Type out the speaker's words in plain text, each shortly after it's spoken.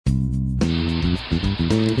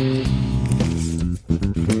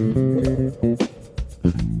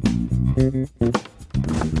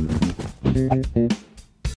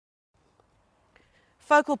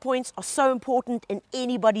Focal points are so important in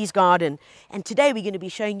anybody's garden, and today we're going to be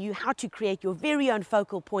showing you how to create your very own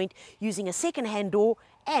focal point using a second-hand door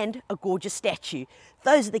and a gorgeous statue.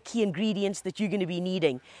 Those are the key ingredients that you're going to be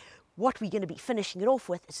needing. What we're going to be finishing it off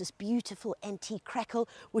with is this beautiful antique crackle,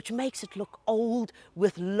 which makes it look old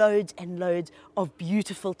with loads and loads of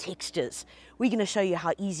beautiful textures. We're going to show you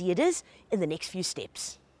how easy it is in the next few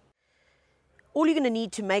steps. All you're going to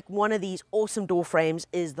need to make one of these awesome door frames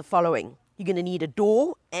is the following. You're going to need a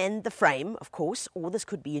door and the frame, of course, or this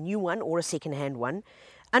could be a new one or a second-hand one,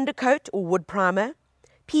 undercoat or wood primer,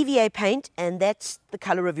 PVA paint, and that's the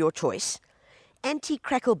color of your choice, antique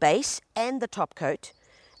crackle base and the top coat,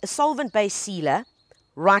 a solvent-based sealer,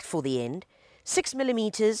 right for the end,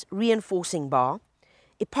 6mm reinforcing bar,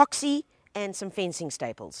 epoxy, and some fencing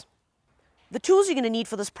staples. The tools you're going to need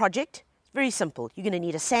for this project is very simple. You're going to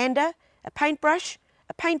need a sander, a paintbrush,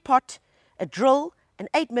 a paint pot, a drill, an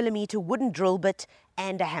 8mm wooden drill bit,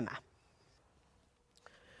 and a hammer.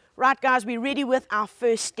 Right guys, we're ready with our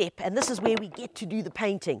first step, and this is where we get to do the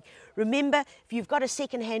painting. Remember, if you've got a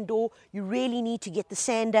second-hand door, you really need to get the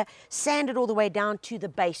sander, sand it all the way down to the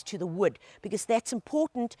base, to the wood, because that's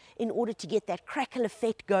important in order to get that crackle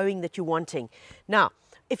effect going that you're wanting. Now,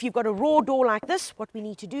 if you've got a raw door like this, what we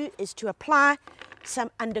need to do is to apply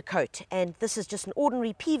some undercoat, and this is just an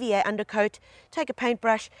ordinary PVA undercoat. Take a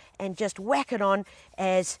paintbrush and just whack it on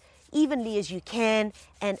as evenly as you can,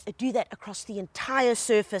 and do that across the entire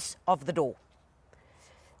surface of the door.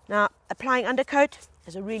 Now, applying undercoat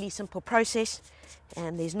is a really simple process,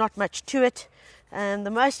 and there's not much to it, and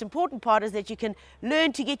the most important part is that you can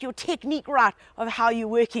learn to get your technique right of how you're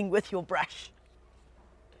working with your brush.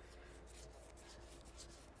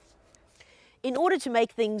 In order to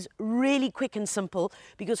make things really quick and simple,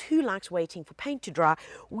 because who likes waiting for paint to dry,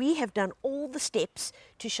 we have done all the steps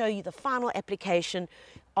to show you the final application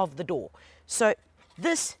of the door. So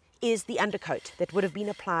this is the undercoat that would have been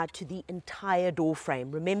applied to the entire door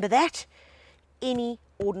frame. Remember that? Any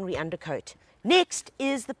ordinary undercoat. Next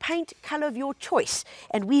is the paint color of your choice,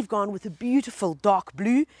 and we've gone with a beautiful dark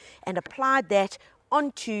blue and applied that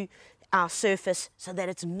onto our surface so that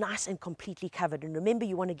it's nice and completely covered. And remember,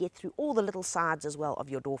 you want to get through all the little sides as well of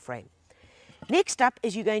your door frame. Next up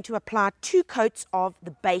is you're going to apply 2 coats of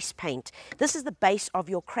the base paint. This is the base of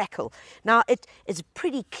your crackle. Now it is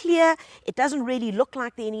pretty clear, it doesn't really look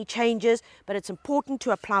like there are any changes, but it's important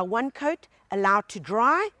to apply 1 coat, allow it to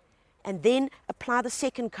dry, and then apply the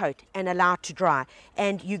second coat and allow it to dry.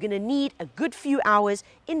 And you're going to need a good few hours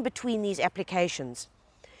in between these applications.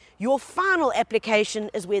 Your final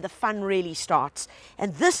application is where the fun really starts,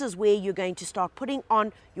 and this is where you're going to start putting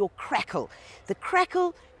on your crackle. The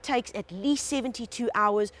crackle takes at least 72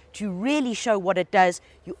 hours to really show what it does.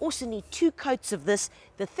 You also need 2 coats of this.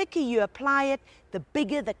 The thicker you apply it, the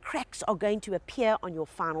bigger the cracks are going to appear on your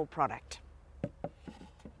final product.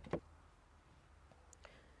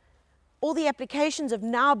 All the applications have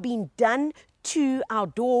now been done to our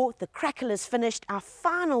door. The crackle is finished. Our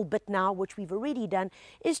final bit now, which we've already done,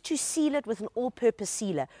 is to seal it with an all-purpose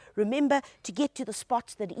sealer. Remember to get to the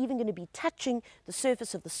spots that are even going to be touching the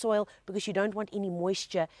surface of the soil, because you don't want any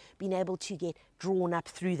moisture being able to get drawn up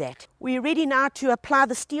through that. We're ready now to apply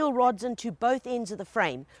the steel rods into both ends of the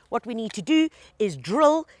frame. What we need to do is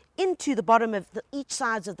drill into the bottom of each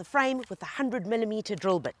sides of the frame with a 100mm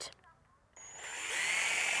drill bit.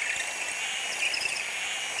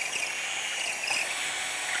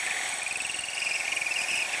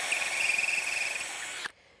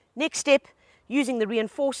 Next step, using the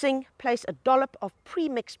reinforcing, place a dollop of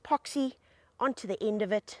pre-mixed epoxy onto the end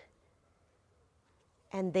of it,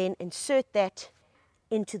 and then insert that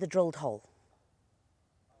into the drilled hole.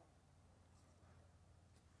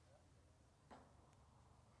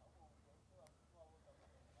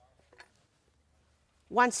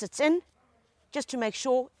 Once it's in, just to make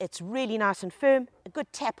sure it's really nice and firm, a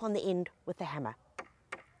good tap on the end with the hammer.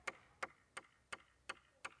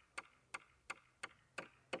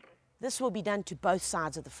 This will be done to both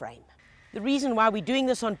sides of the frame. The reason why we're doing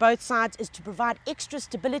this on both sides is to provide extra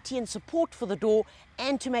stability and support for the door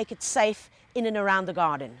and to make it safe in and around the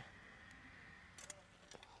garden.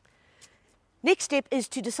 Next step is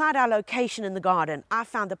to decide our location in the garden. I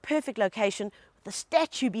found the perfect location with the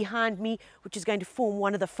statue behind me, which is going to form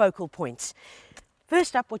one of the focal points.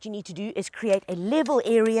 First up, what you need to do is create a level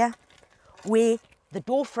area where the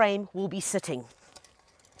door frame will be sitting.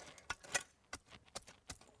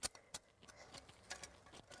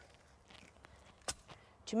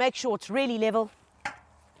 To make sure it's really level,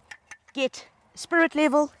 get spirit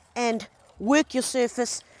level and work your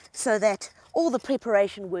surface so that all the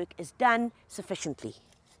preparation work is done sufficiently.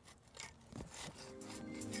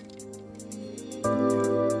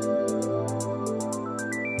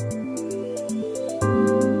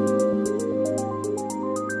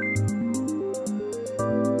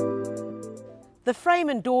 the frame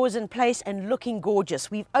and doors in place and looking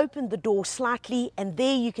gorgeous. We've opened the door slightly, and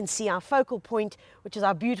there you can see our focal point, which is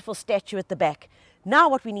our beautiful statue at the back. Now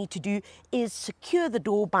what we need to do is secure the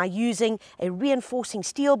door by using a reinforcing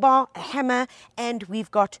steel bar, a hammer, and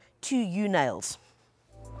we've got 2 U-nails.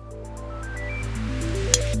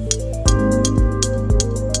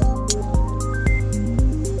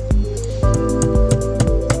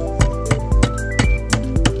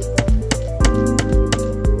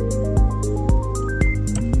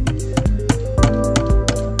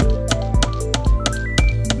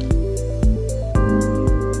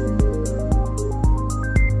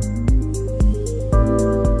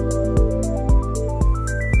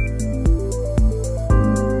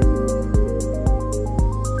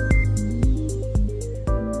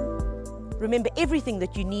 Remember, everything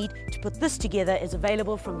that you need to put this together is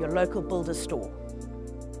available from your local builder store.